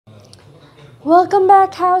Welcome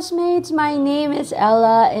back, housemates! My name is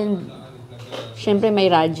Ella and syempre may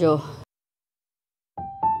radyo.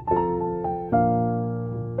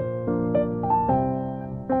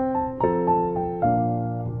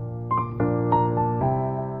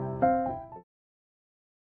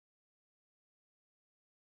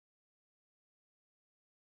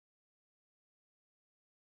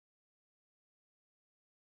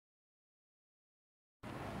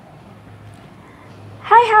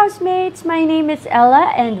 Hi housemates, my name is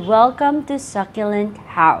Ella and welcome to Succulent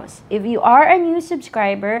House. If you are a new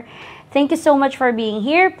subscriber, thank you so much for being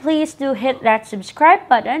here. Please do hit that subscribe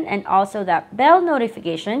button and also that bell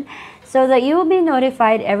notification so that you will be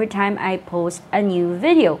notified every time I post a new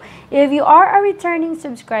video. If you are a returning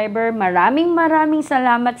subscriber, maraming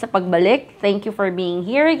salamat sa pagbalik. Thank you for being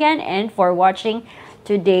here again and for watching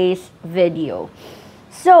today's video.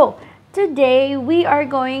 So, today, we are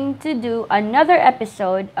going to do another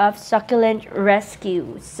episode of Succulent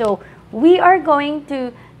Rescue. So, we are going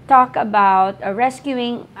to talk about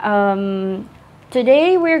rescuing.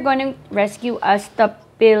 Today, we're going to rescue a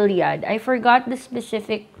Stapeliad. I forgot the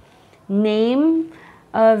specific name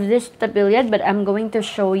of this Stapeliad, but I'm going to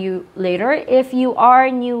show you later. If you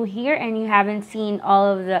are new here and you haven't seen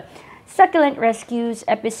all of the Succulent Rescues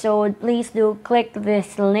episode, please do click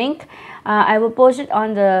this link. I will post it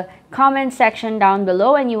on the comment section down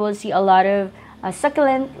below and you will see a lot of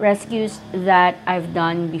succulent rescues that I've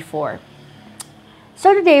done before.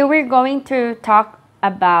 So today we're going to talk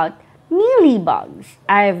about mealy bugs.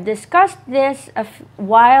 I've discussed this a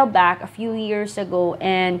while back, a few years ago,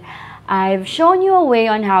 and I've shown you a way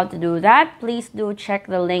on how to do that. Please do check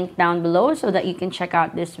the link down below so that you can check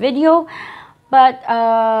out this video. But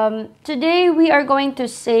today we are going to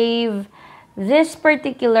save this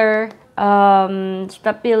particular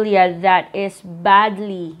Stapeliad that is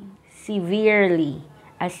badly, severely,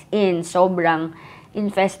 as in sobrang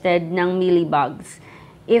infested ng mealybugs.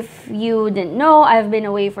 If you didn't know, I've been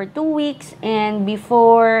away for 2 weeks, and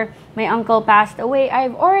before my uncle passed away,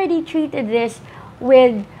 I've already treated this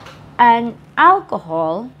with an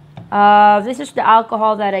alcohol. This is the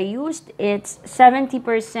alcohol that I used. It's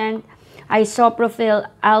 70% Isoprophyl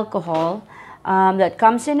Alcohol that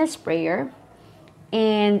comes in a sprayer.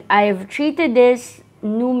 And I've treated this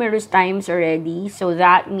numerous times already, so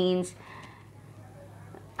that means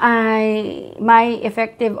my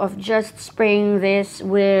effective of just spraying this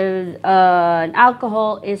with an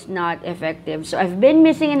alcohol is not effective. So I've been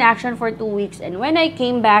missing in action for 2 weeks, and when I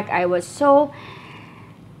came back, I was so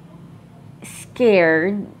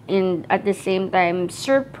scared and at the same time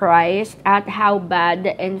surprised at how bad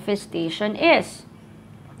the infestation is,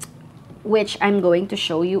 which I'm going to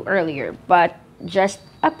show you earlier. But just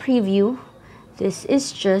a preview, this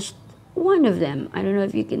is just one of them. I don't know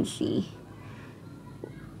if you can see.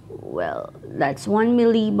 Well, that's one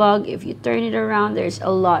mealybug. If you turn it around, there's a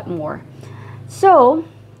lot more. So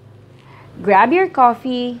grab your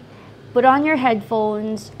coffee, put on your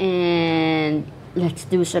headphones, and let's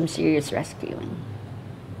do some serious rescuing.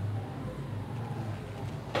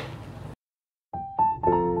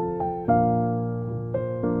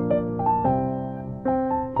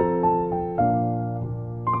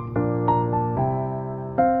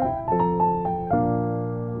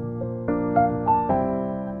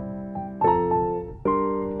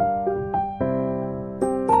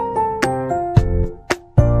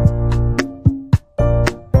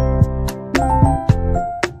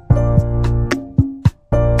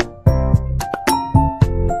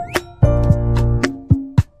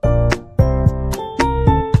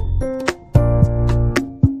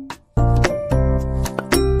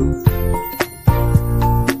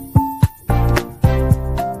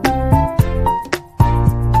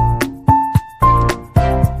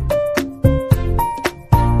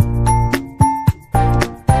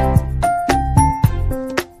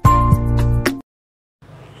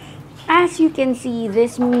 As you can see,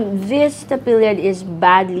 this Stapeliad is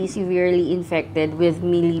badly, severely infected with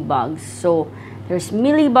mealybugs. So there's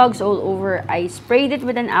mealybugs all over. I sprayed it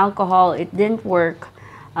with an alcohol. It didn't work.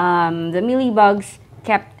 The mealybugs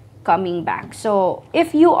kept coming back. So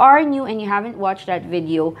if you are new and you haven't watched that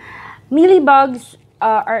video, mealybugs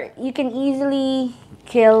you can easily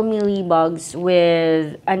kill mealybugs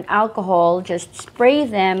with an alcohol. Just spray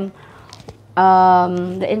them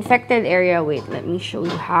the infected area. Wait, let me show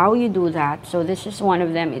you how you do that. So this is one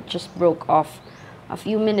of them. It just broke off a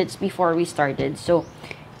few minutes before we started. So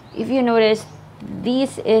if you notice,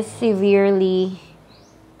 this is severely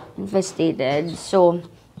infested. So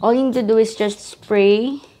all you need to do is just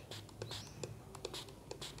spray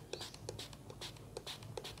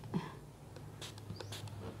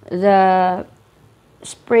the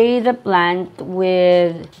spray the plant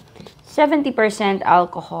with 70%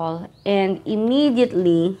 alcohol, and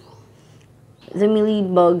immediately the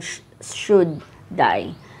mealybugs should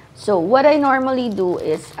die. So what I normally do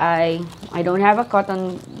is I don't have a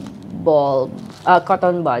cotton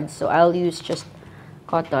bud, so I'll use just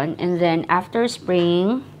cotton, and then after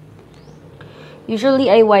spraying, usually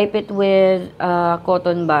I wipe it with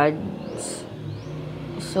cotton buds.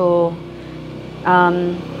 So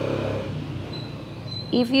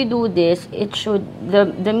if you do this, it should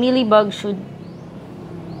the mealybug should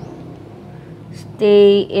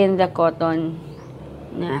stay in the cotton.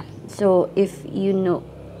 So if you know,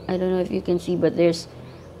 I don't know if you can see, but there's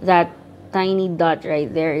that tiny dot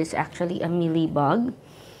right there is actually a mealybug.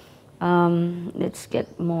 Let's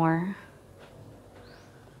get more.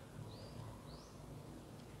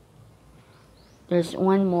 There's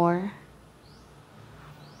one more,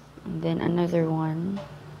 and then another one.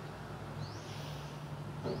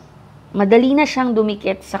 Madali na siyang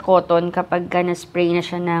dumikit sa cotton kapag na-spray na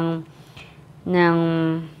siya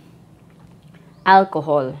ng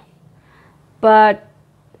alcohol. But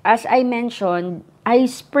as I mentioned,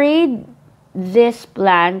 I sprayed this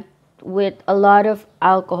plant with a lot of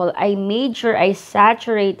alcohol. I made sure I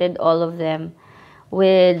saturated all of them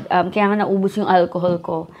with, kaya nga naubos yung alcohol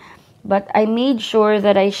ko. But I made sure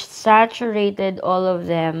that I saturated all of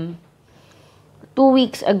them 2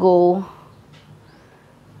 weeks ago.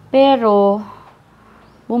 Pero,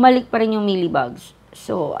 bumalik pa rin yung mealybugs.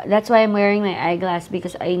 So, that's why I'm wearing my eyeglass,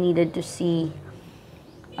 because I needed to see.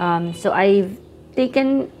 So, I've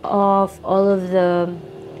taken off all of the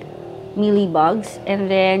mealybugs,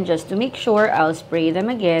 and then just to make sure, I'll spray them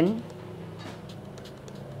again.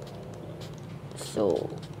 So,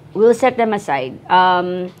 we'll set them aside.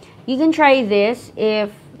 You can try this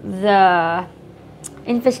if the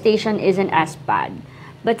infestation isn't as bad.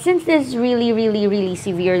 But since this is really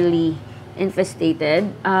severely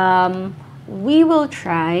infestated, we will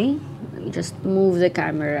try, let me just move the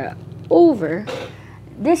camera over.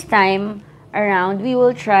 This time around, we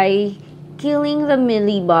will try killing the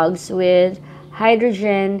mealybugs with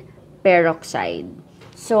hydrogen peroxide.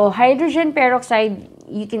 So hydrogen peroxide,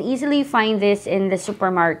 you can easily find this in the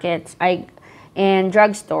supermarkets and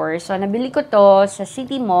drugstores. So nabili ko to sa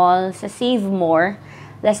City Mall, sa Save More,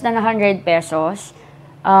 less than 100 pesos.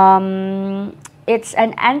 It's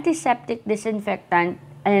an antiseptic disinfectant,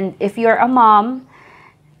 and if you're a mom,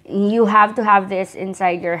 you have to have this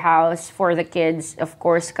inside your house for the kids, of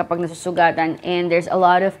course, kapag nasusugatan. And there's a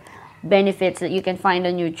lot of benefits that you can find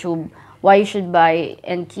on YouTube why you should buy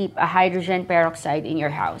and keep a hydrogen peroxide in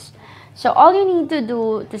your house. So all you need to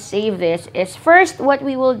do to save this is, first, what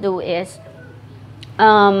we will do is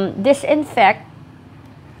disinfect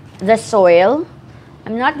the soil.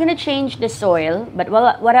 I'm not going to change the soil, but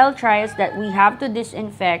what I'll try is that we have to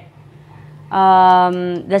disinfect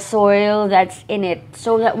the soil that's in it,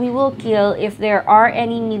 so that we will kill if there are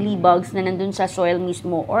any mealybugs na nandun sa soil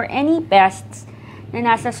mismo, or any pests na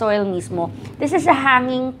nasa soil mismo. This is a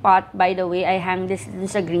hanging pot, by the way. I hang this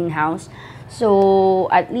sa greenhouse. So,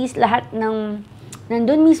 at least lahat ng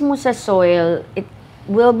nandun mismo sa soil, it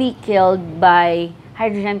will be killed by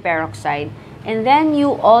hydrogen peroxide. And then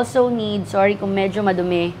you also need, sorry kung medyo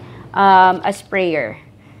madumi, a sprayer.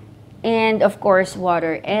 And of course,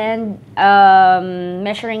 water. And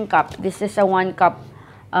measuring cup. This is a 1 cup.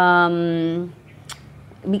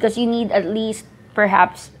 Because you need at least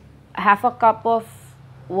perhaps half a cup of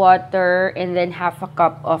water and then half a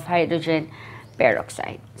cup of hydrogen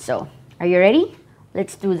peroxide. So, are you ready?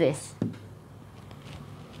 Let's do this.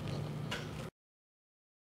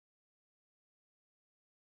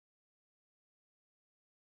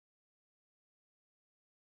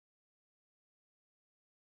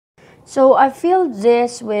 So I filled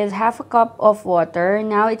this with half a cup of water.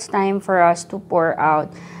 Now it's time for us to pour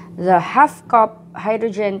out the half cup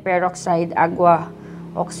hydrogen peroxide agua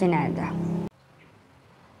oxinada.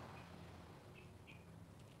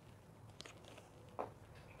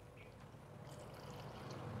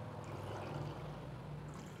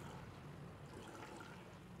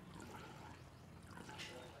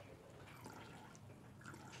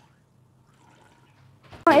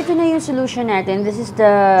 Ito na yung solution natin. This is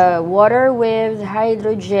the water with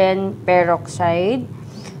hydrogen peroxide.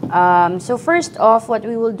 So first off, what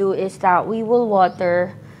we will do is that we will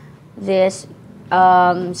water this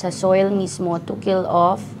sa soil mismo to kill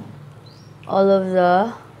off all of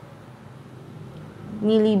the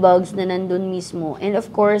mealybugs na nandun mismo. And of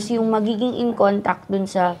course, yung magiging in contact dun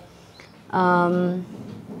sa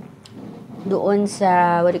doon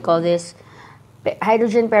sa, what do you call this,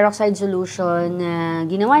 hydrogen peroxide solution na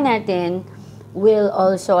ginawa natin will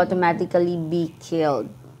also automatically be killed.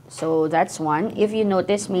 So that's one. If you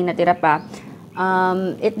notice, may natira pa.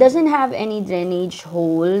 It doesn't have any drainage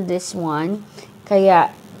hole, this one.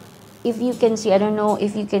 Kaya, if you can see, I don't know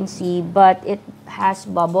if you can see, but it has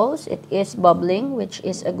bubbles. It is bubbling, which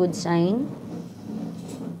is a good sign.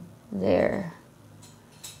 There.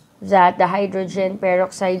 That the hydrogen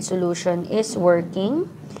peroxide solution is working.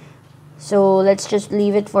 So let's just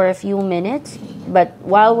leave it for a few minutes. But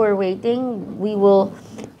while we're waiting, we will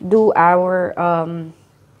do our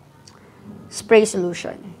spray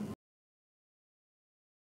solution.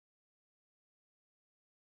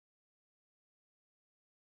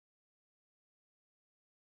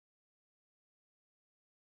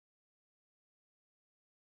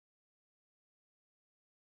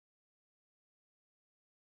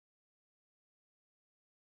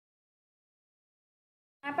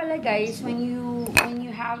 Nga pala guys, when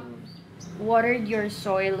you have watered your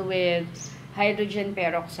soil with hydrogen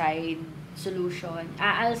peroxide solution,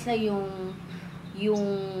 aalsa yung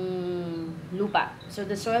lupa. So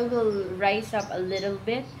the soil will rise up a little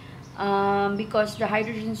bit because the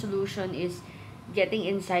hydrogen solution is getting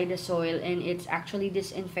inside the soil and it's actually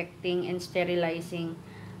disinfecting and sterilizing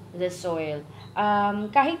the soil.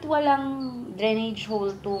 Kahit walang drainage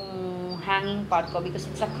hole tong hanging pot ko because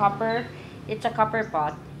it's a copper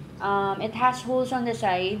pot. It has holes on the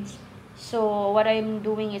sides. So what I'm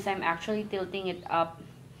doing is I'm actually tilting it up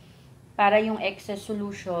para yung excess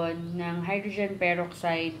solution ng hydrogen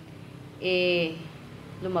peroxide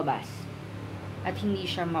lumabas at hindi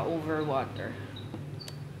siya ma-overwater.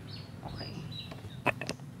 Okay.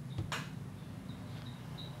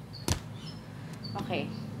 Okay.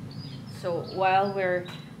 So while we're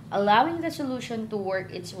allowing the solution to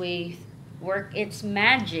work its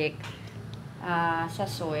magic sa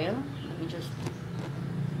soil, let me just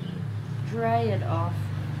dry it off.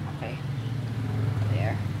 Okay.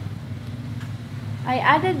 There. I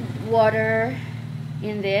added water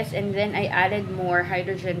in this and then I added more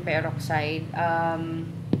hydrogen peroxide.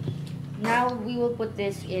 Now we will put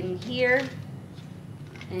this in here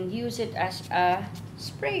and use it as a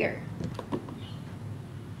sprayer.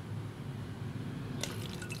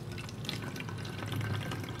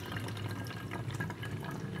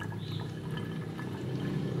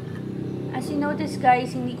 As you notice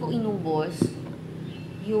guys, hindi ko inubos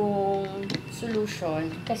yung solution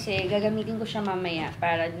kasi gagamitin ko siya mamaya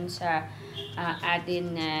para dun sa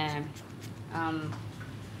atin na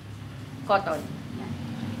cotton.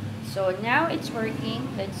 So now it's working.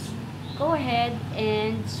 Let's go ahead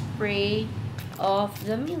and spray off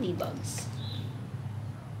the mealybugs.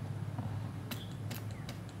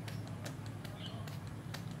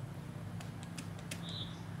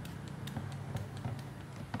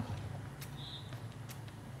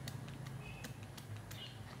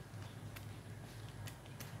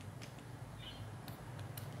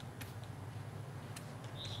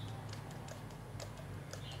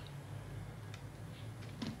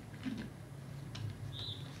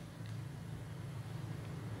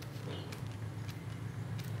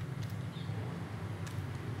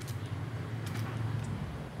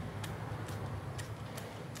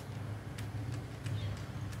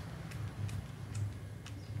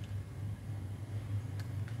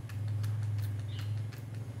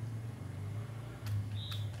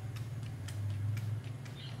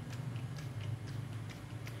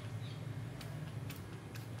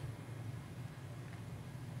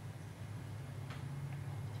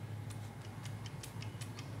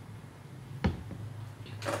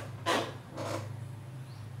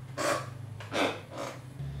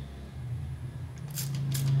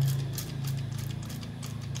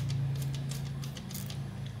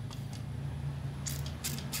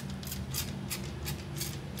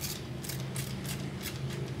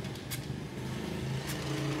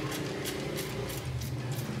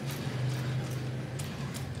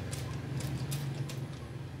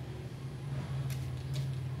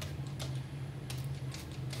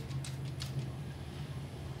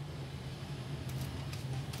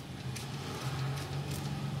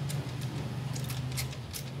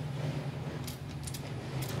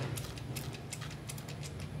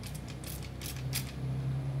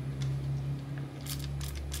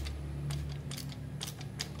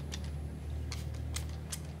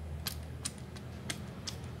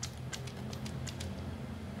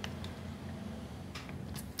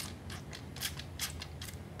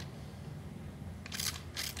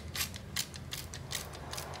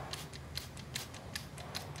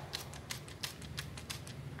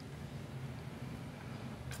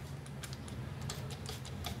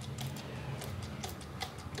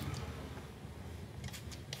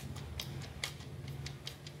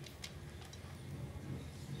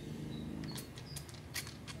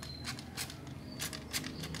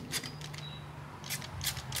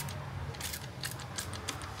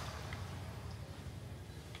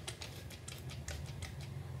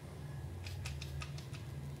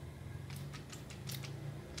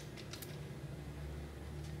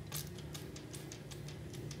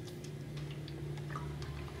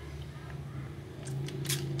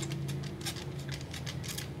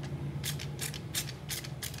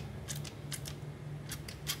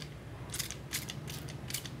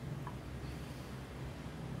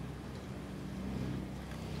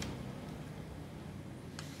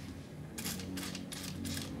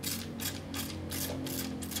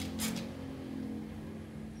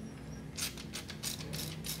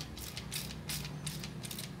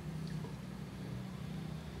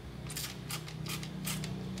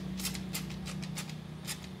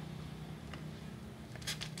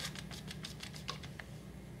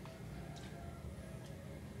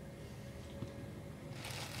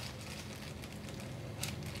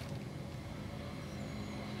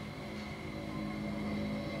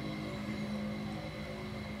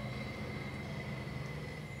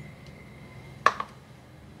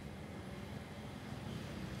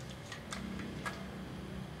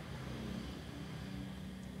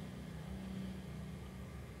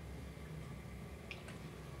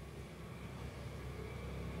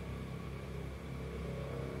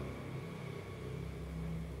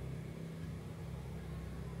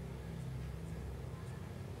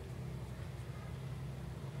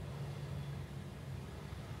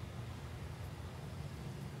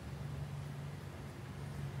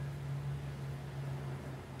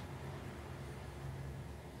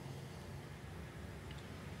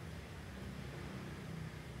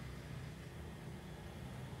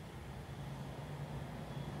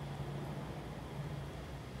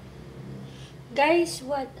 Guys,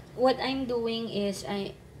 what I'm doing is,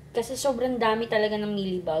 kasi sobrang dami talaga ng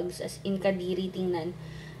mealybugs, as in kadiri tingnan.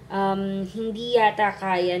 Hindi yata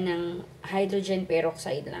kaya ng hydrogen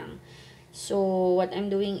peroxide lang. So, what I'm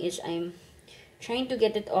doing is I'm trying to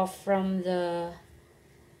get it off from the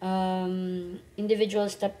individual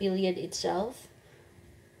Stapeliad itself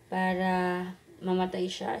para mamatay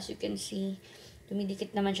siya. As you can see,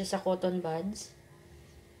 dumidikit naman siya sa cotton buds.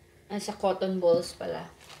 Sa cotton balls pala.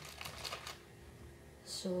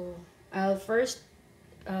 So, I'll first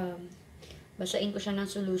basain ko siya ng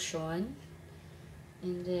solution.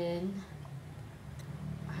 And then,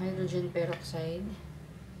 hydrogen peroxide.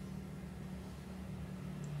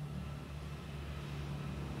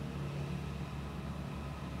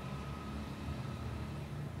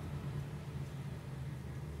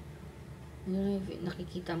 I don't know if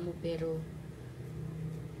nakikita mo, pero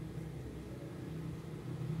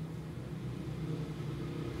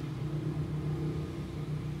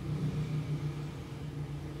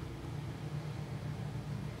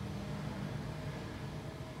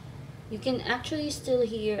you can actually still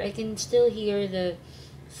hear, I can still hear the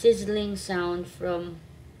sizzling sound from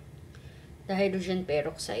the hydrogen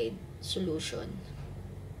peroxide solution.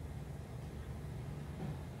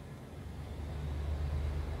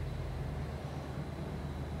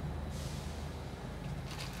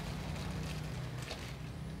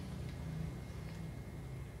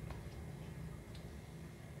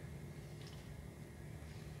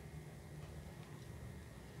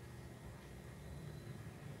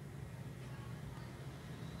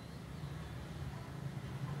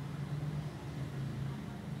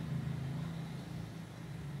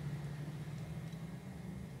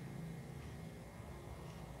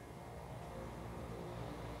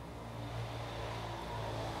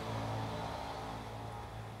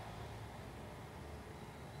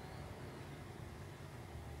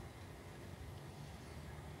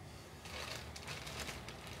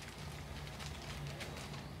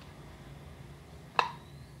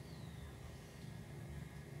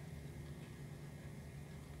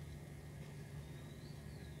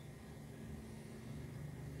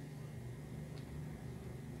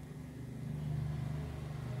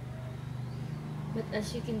 But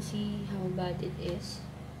as you can see how bad it is.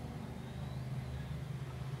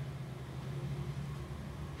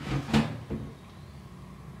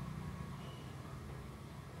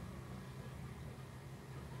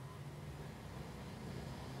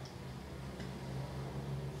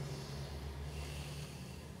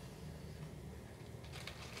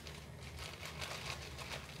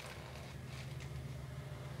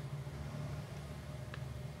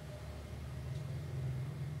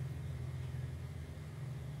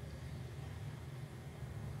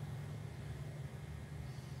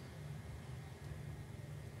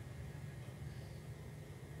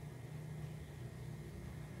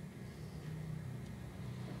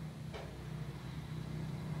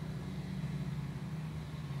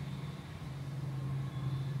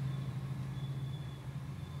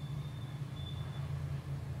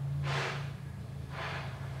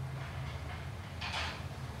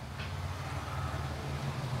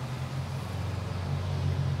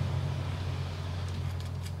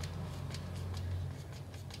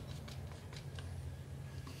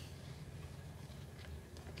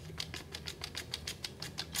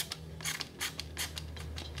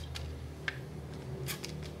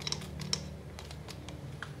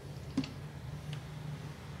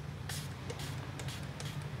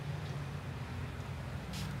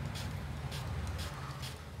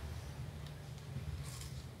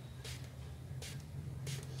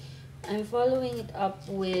 I'm following it up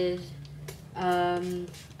with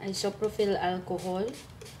isopropyl alcohol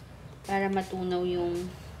para matunaw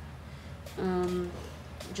yung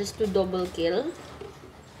just to double kill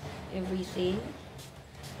everything.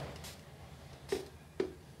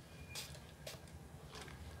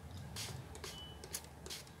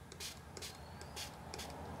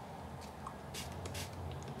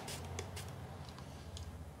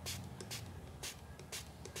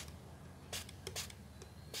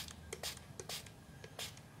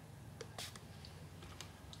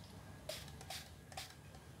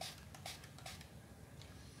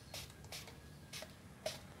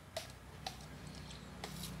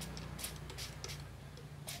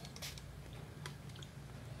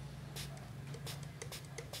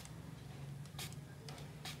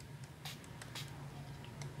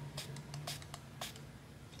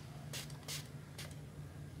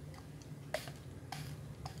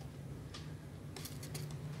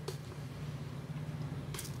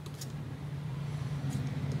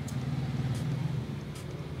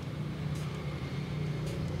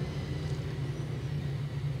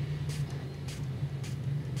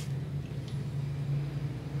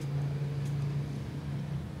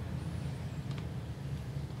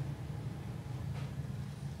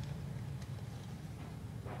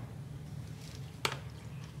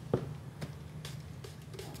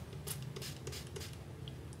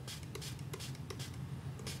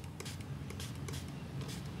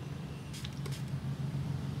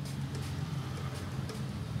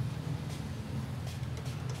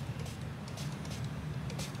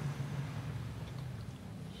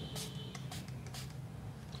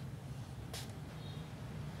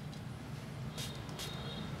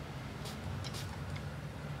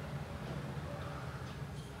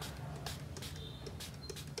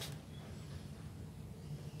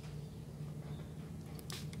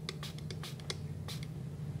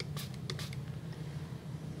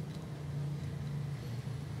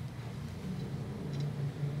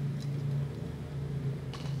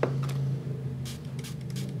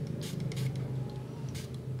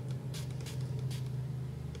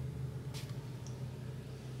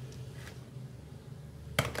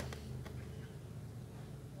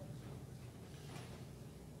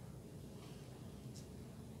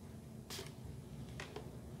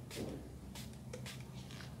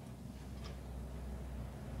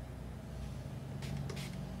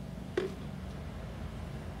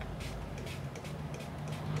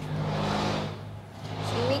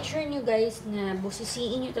 nyo guys na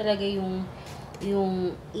busisiin nyo talaga yung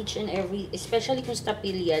each and every, especially kung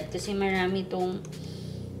Stapeliad, kasi marami itong,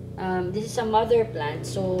 this is a mother plant,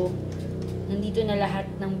 so nandito na lahat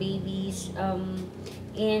ng babies,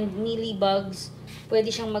 and mealy bugs, pwede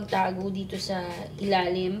siyang magtago dito sa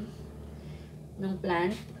ilalim ng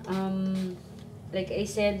plant. Like I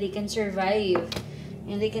said, they can survive.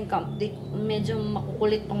 And they can come, medyo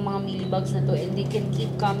makukulit tong mga mealybugs na to, and they can keep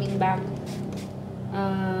coming back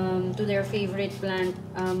to their favorite plant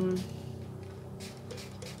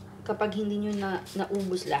kapag hindi nyo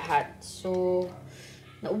naubos lahat. So,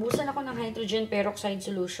 naubusan ako ng hydrogen peroxide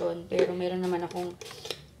solution, pero meron naman akong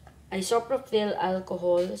isopropyl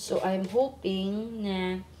alcohol. So, I'm hoping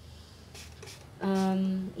na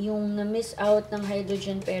yung na-miss out ng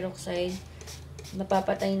hydrogen peroxide,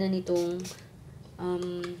 mapapatay na nitong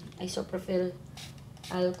isopropyl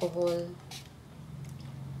alcohol.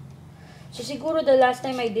 So, siguro the last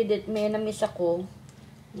time I did it, may na-miss ako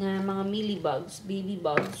na mga mealybugs, baby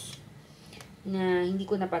bugs, na hindi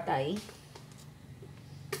ko napatay.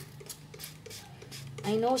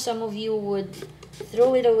 I know some of you would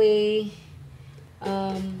throw it away,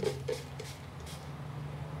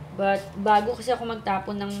 but bago kasi ako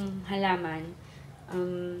magtapon ng halaman,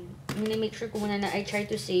 make sure ko muna na I try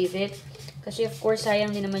to save it. Kasi of course,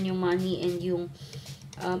 sayang din naman yung money and yung,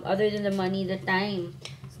 other than the money, the time.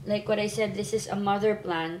 Like what I said, this is a mother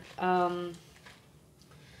plant.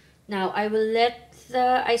 Now, I will let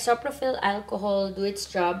the isopropyl alcohol do its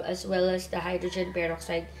job as well as the hydrogen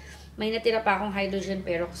peroxide. May natira pa akong hydrogen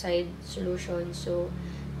peroxide solution. So,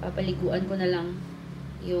 papaliguan ko na lang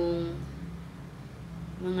yung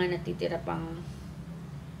mga natitira pang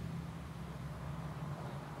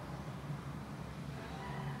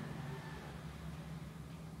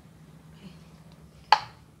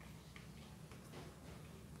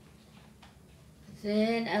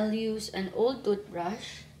Then, I'll use an old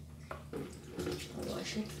toothbrush. I'll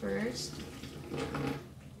wash it first.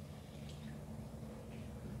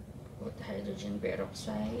 Put hydrogen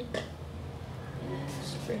peroxide. And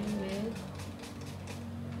spray with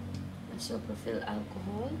isopropyl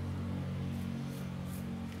alcohol.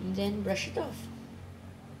 And then, brush it off.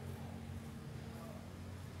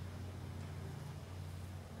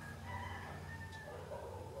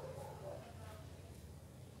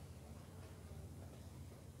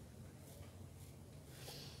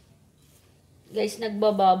 Guys,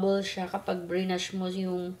 nagbabubble siya kapag brush mo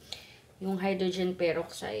yung hydrogen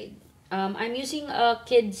peroxide. I'm using a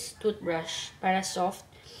kid's toothbrush para soft.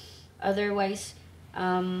 Otherwise,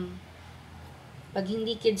 pag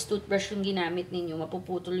hindi kid's toothbrush yung ginamit ninyo,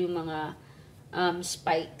 mapuputol yung mga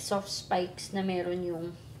soft spikes na meron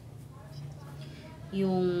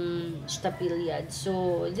yung Stapeliad.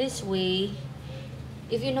 So, this way,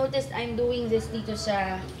 if you notice, I'm doing this dito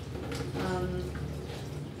sa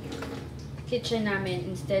kitchen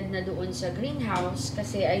namin instead na doon sa greenhouse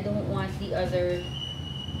kasi I don't want the other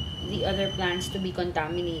plants to be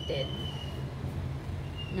contaminated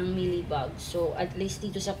ng mealybugs. So at least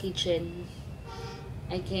dito sa kitchen,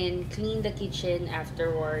 I can clean the kitchen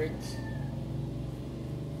afterwards.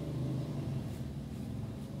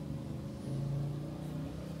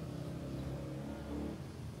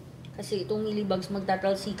 Kasi itong mealybugs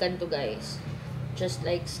magtatalsikan to guys. Just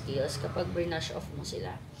like scales kapag brush off mo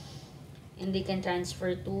sila. And they can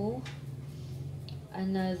transfer to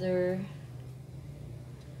another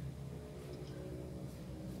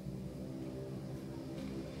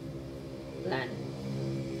plant.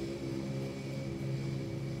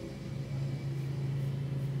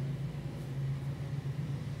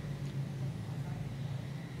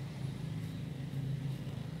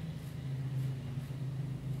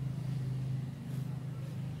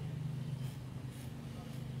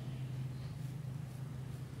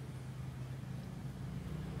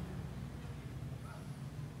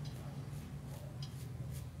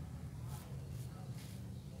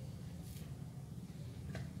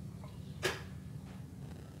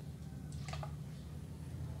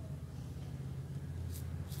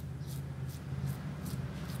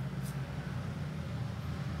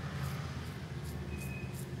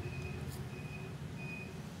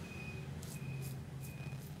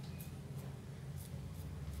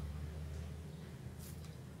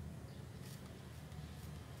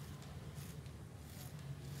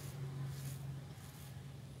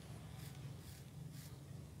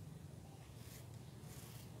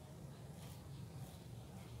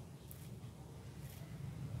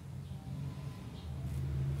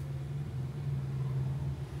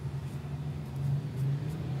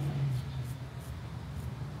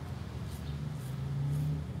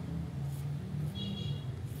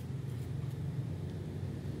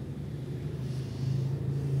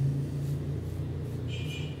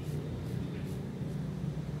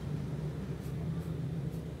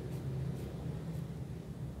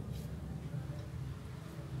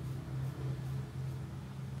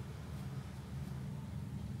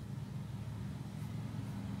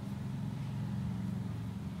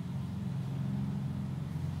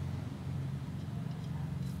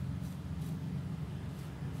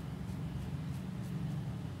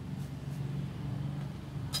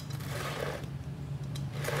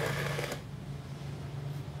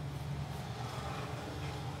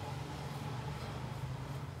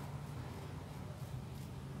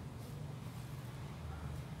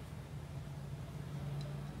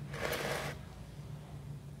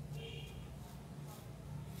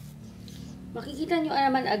 Makikita nyo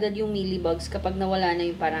naman agad yung mealybugs kapag nawala na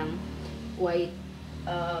yung parang white,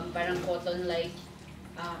 parang cotton-like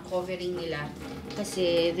covering nila.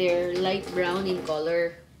 Kasi they're light brown in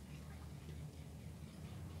color.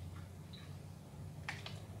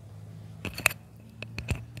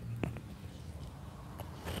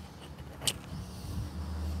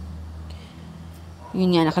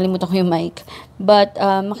 Yun nga, nakalimutan ko yung mic. But,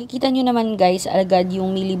 makikita nyo naman guys, agad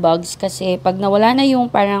yung mealybugs kasi pag nawala na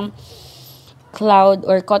yung parang cloud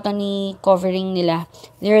or cottony covering nila,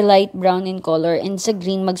 they're light brown in color and sa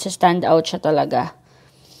green magsa-stand out siya talaga.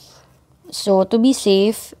 So, to be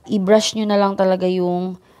safe, i-brush nyo na lang talaga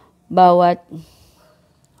yung bawat,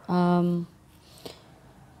 what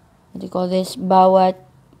do you call this? Bawat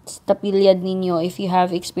Stapeliad ninyo if you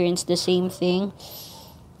have experienced the same thing.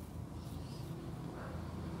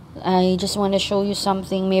 I just want to show you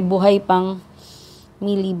something. May buhay pang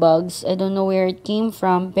mealybugs. I don't know where it came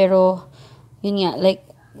from. Pero, yun nga, like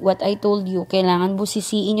what I told you, kailangan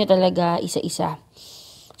busisiin nyo talaga isa-isa.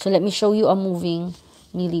 So, let me show you a moving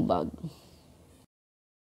mealybug.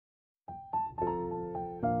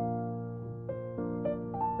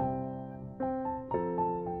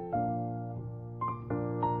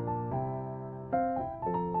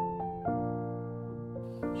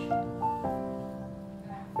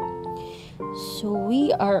 So, we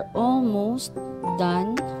are almost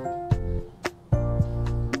done.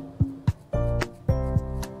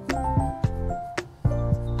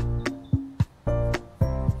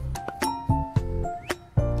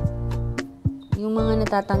 Yung mga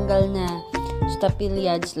natatanggal na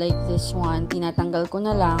Stapeliads like this one, tinatanggal ko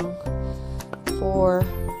na lang for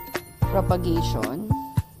propagation.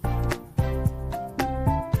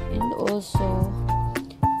 And also,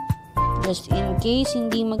 just in case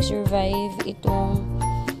hindi mag-survive itong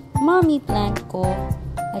mommy plant ko,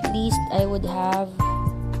 at least I would have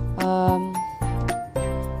a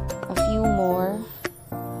few more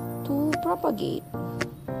to propagate.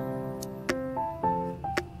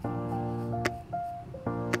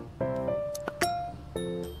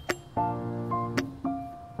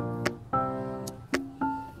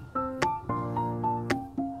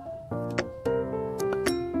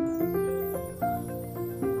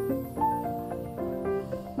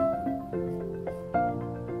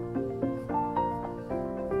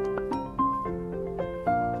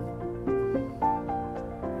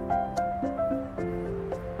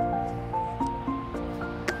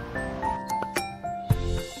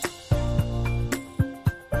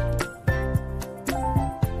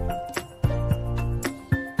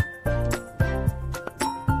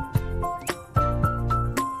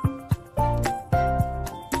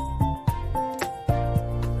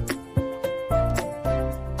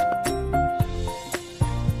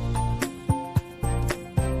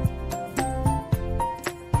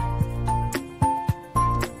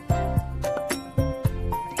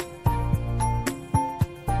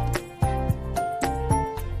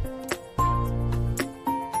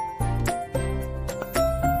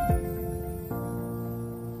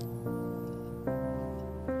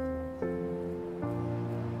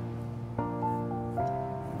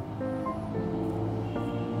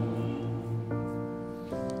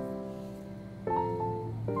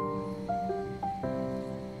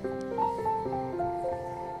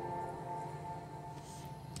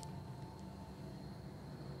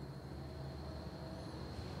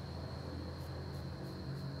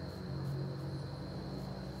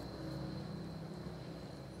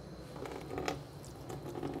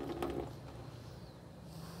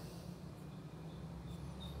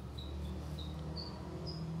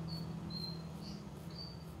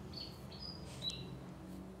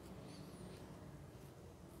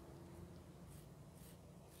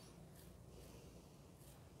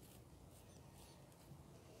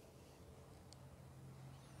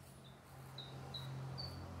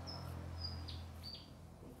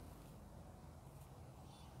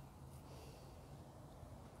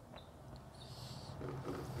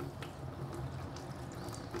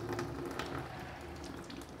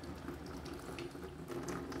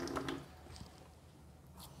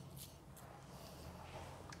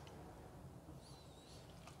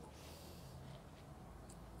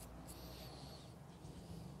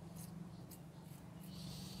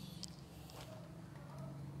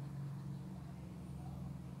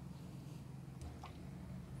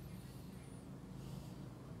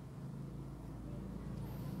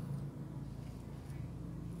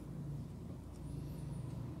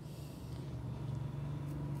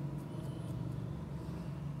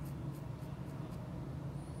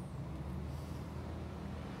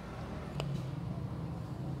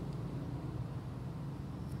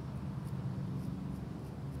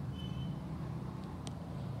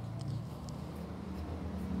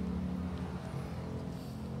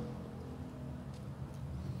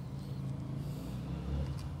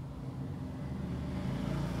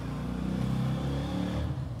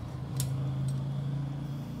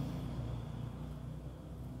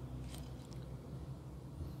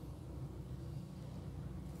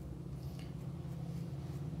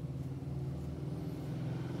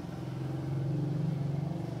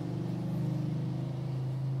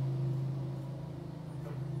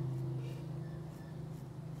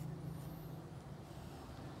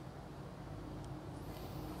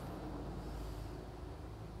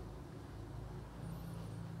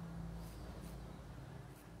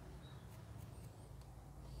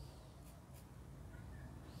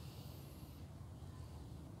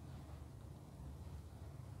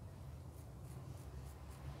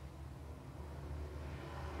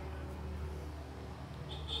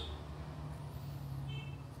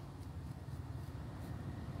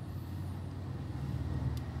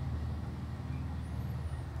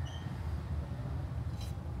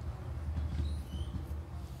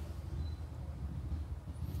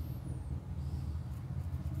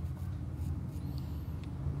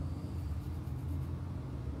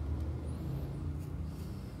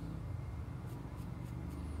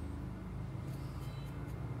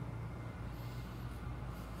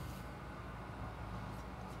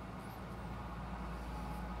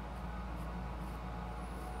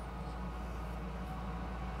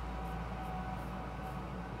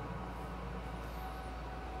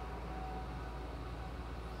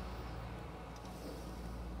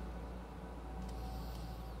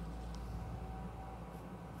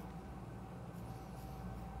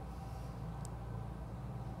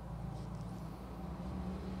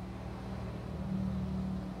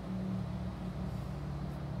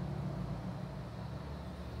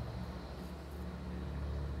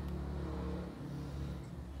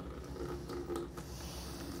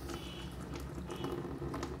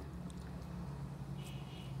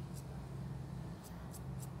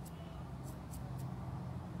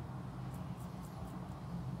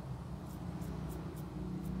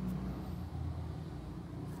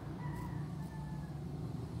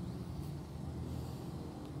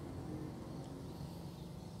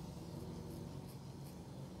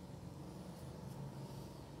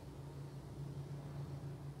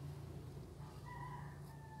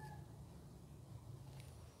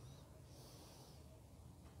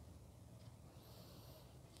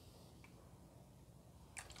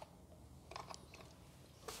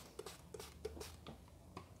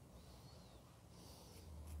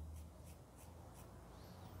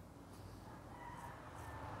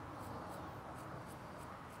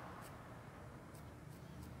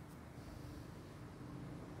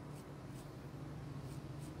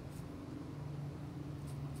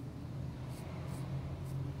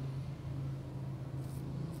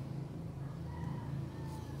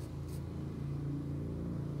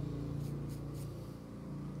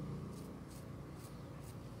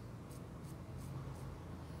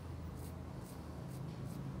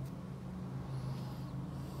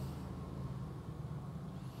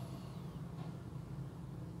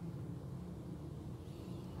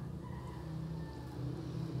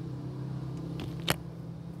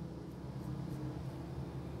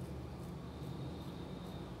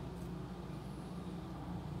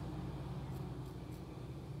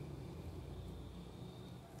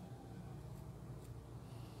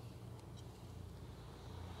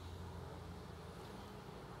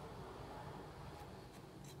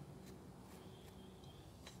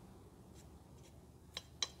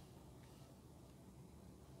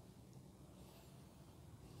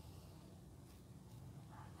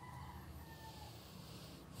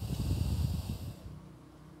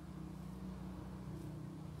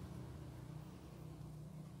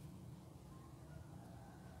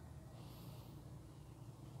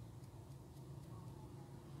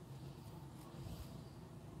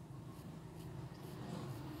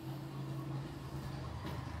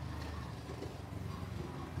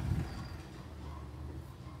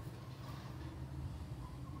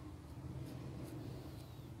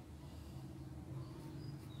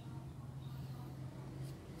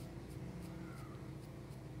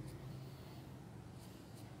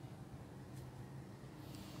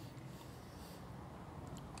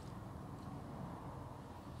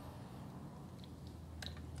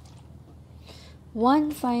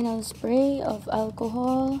 One final spray of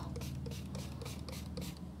alcohol.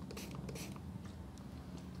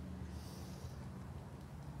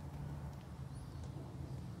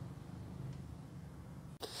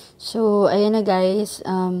 So, ayan na guys.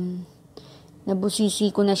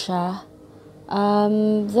 Nabusisi ko na siya.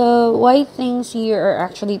 The white things here are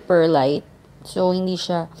actually perlite. So, hindi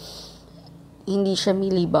siya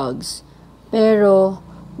mealybugs. Pero,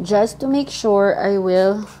 just to make sure, I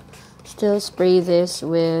will still spray this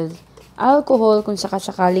with alcohol kung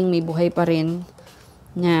sakasakaling may buhay pa rin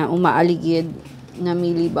na umaaligid na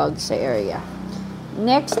mealybugs sa area.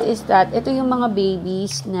 Next is that, ito yung mga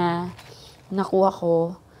babies na nakuha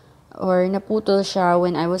ko or naputol siya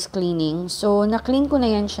when I was cleaning. So, na-clean ko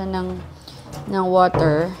na yan siya ng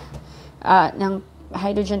water, ng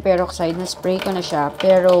hydrogen peroxide, na spray ko na siya.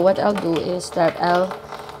 Pero, what I'll do is that I'll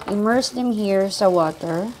immerse them here sa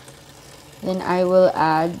water. Then, I will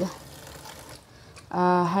add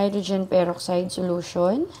hydrogen peroxide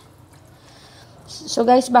solution. So,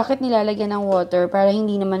 guys, bakit nilalagyan ng water? Para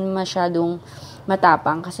hindi naman masyadong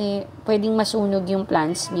matapang. Kasi, pwedeng masunog yung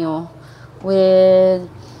plants nyo with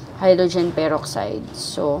hydrogen peroxide.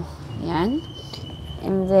 So, yan.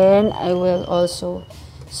 And then, I will also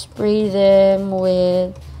spray them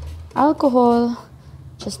with alcohol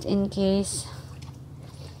just in case.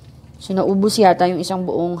 So, naubos yata yung isang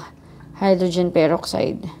buong hydrogen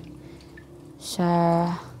peroxide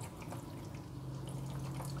sa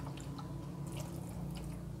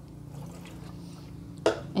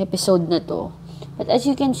episode na to. But as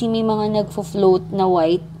you can see, may mga nagfo-float na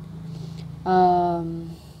white.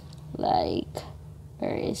 Like,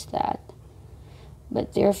 where is that?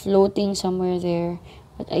 But they're floating somewhere there.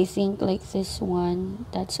 But I think like this one,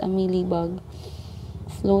 that's a mealybug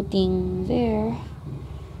floating there.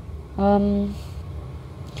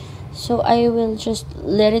 So I will just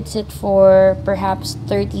let it sit for perhaps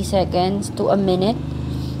 30 seconds to a minute.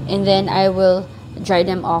 And then I will dry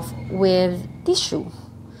them off with tissue.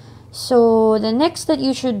 So the next that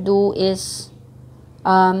you should do is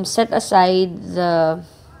set aside the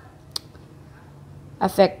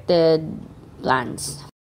affected plants.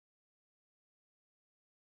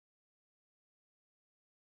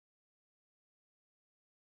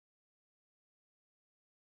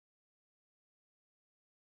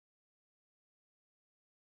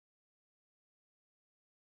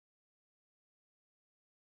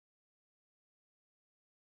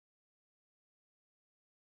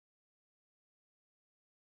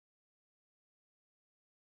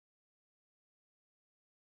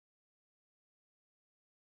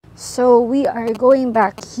 So we are going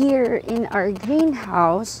back here in our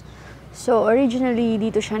greenhouse. So originally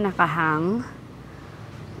dito siya nakahang.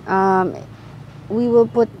 We will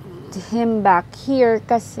put him back here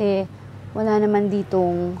kasi wala naman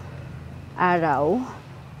ditong araw.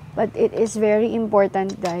 But it is very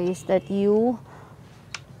important, guys, that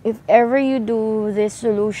if ever you do this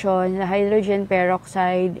solution, the hydrogen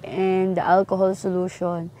peroxide and the alcohol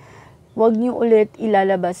solution, wag niyo ulit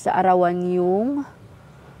ilalabas sa arawan yung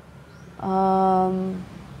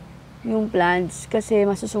plants kasi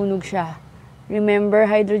masusunog siya. Remember,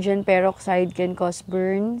 hydrogen peroxide can cause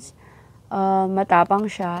burns. Matapang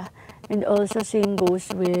siya. And also, same goes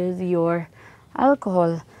with your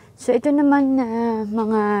alcohol. So, ito naman na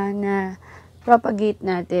mga na-propagate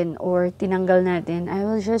natin or tinanggal natin, I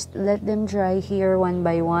will just let them dry here one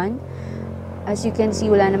by one. As you can see,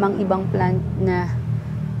 wala namang ibang plant na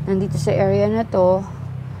nandito sa area na to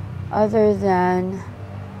other than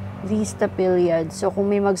these Stapeliad. So,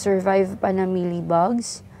 kung may mag-survive pa na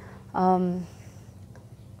mealybugs,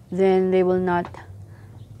 then they will not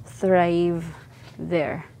thrive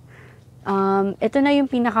there. Ito na yung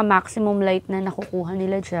pinaka-maximum light na nakukuha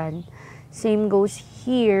nila dyan. Same goes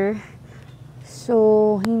here.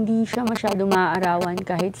 So, hindi siya masyado maaarawan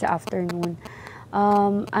kahit sa afternoon.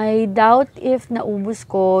 I doubt if naubos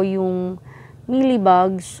ko yung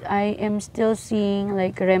mealybugs. I am still seeing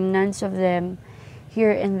like remnants of them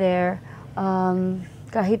here and there.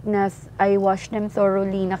 Kahit na I wash them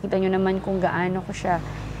thoroughly, nakita nyo naman kung gaano ko siya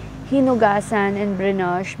hinugasan and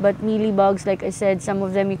brenache. But mealybugs, like I said, some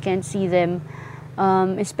of them you can't see them,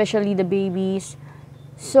 especially the babies.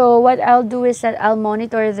 So what I'll do is that I'll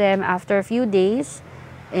monitor them after a few days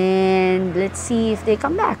and let's see if they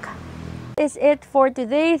come back. Is it for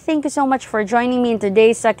today. Thank you so much for joining me in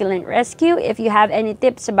today's succulent rescue. If you have any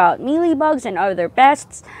tips about mealybugs and other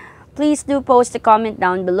pests, please do post a comment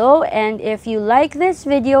down below. And if you like this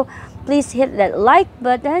video, please hit that like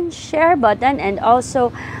button, share button, and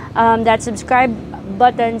also that subscribe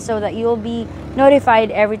button so that you'll be notified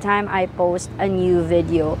every time I post a new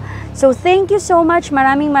video. So thank you so much.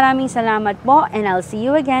 Maraming salamat po, and I'll see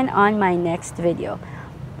you again on my next video.